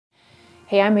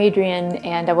Hey, I'm Adrienne,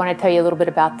 and I want to tell you a little bit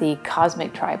about the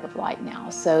cosmic tribe of light now.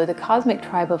 So the cosmic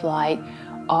tribe of light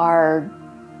are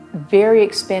very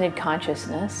expanded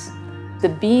consciousness. The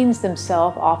beings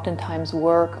themselves oftentimes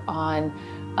work on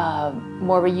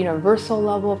more of a universal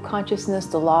level of consciousness,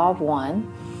 the law of one.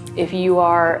 If you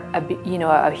are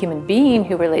a human being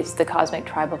who relates to the cosmic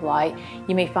tribe of light,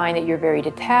 you may find that you're very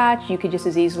detached. You could just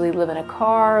as easily live in a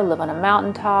car, live on a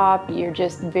mountaintop. You're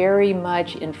just very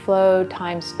much in flow.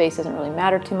 Time, space doesn't really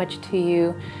matter too much to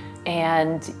you.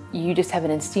 And you just have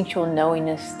an instinctual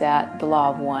knowingness that the law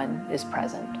of one is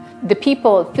present. The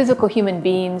people, physical human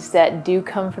beings that do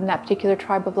come from that particular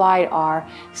tribe of light are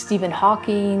Stephen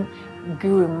Hawking,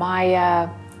 Guru Maya,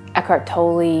 Eckhart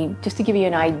Tolle, just to give you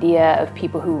an idea of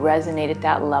people who resonate at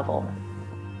that level.